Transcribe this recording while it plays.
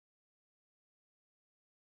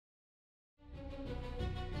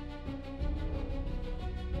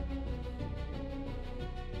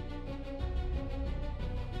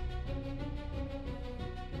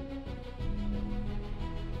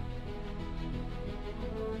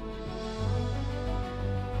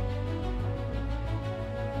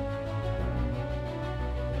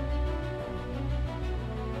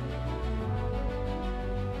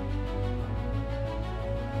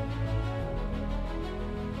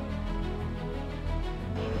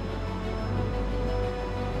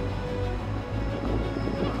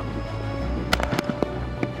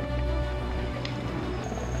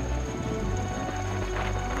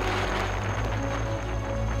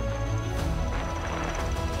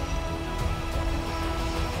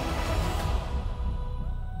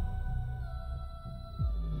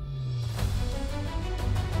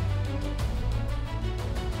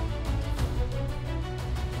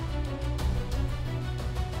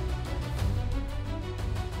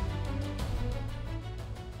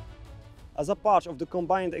As a part of the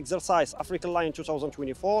combined exercise African Line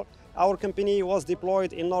 2024, our company was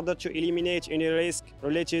deployed in order to eliminate any risk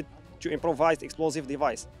related to improvised explosive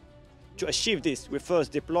device. To achieve this, we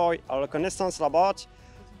first deploy our reconnaissance robot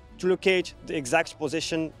to locate the exact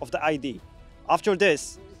position of the ID. After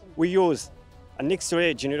this, we use an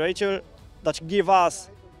X-ray generator that gives us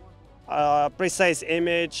a precise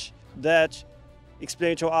image that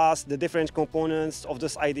explains to us the different components of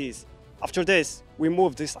these IDs. After this, we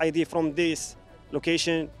move this ID from this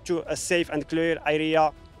location to a safe and clear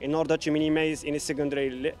area in order to minimize any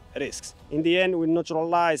secondary risks. In the end, we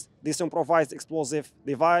neutralize this improvised explosive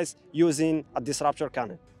device using a disruptor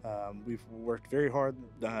cannon. We've worked very hard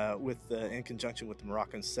in conjunction with the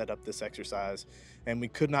Moroccans, set up this exercise, and we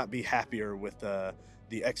could not be happier with the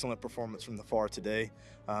excellent performance from the FAR today.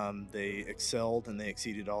 They excelled and they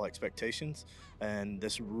exceeded all expectations, and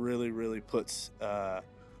this really puts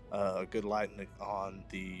a good light on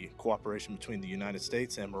the cooperation between the United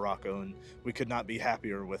States and Morocco, and we could not be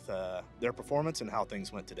happier with their performance and how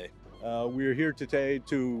things went today. We are here today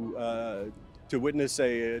to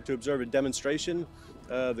observe a demonstration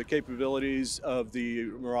of the capabilities of the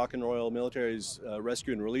Moroccan Royal Military's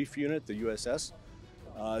Rescue and Relief Unit, the USS.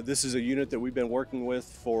 This is a unit that we've been working with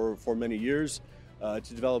for many years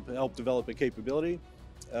to help develop a capability,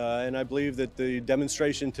 and I believe that the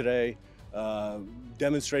demonstration today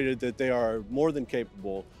demonstrated that they are more than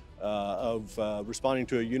capable of responding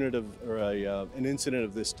to a unit or an incident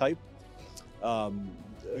of this type.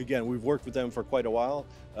 Again, we've worked with them for quite a while,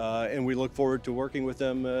 and we look forward to working with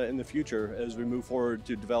them in the future as we move forward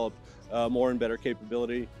to develop more and better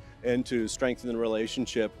capability and to strengthen the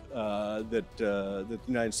relationship that the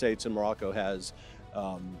United States and Morocco has,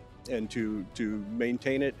 and to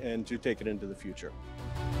maintain it and to take it into the future.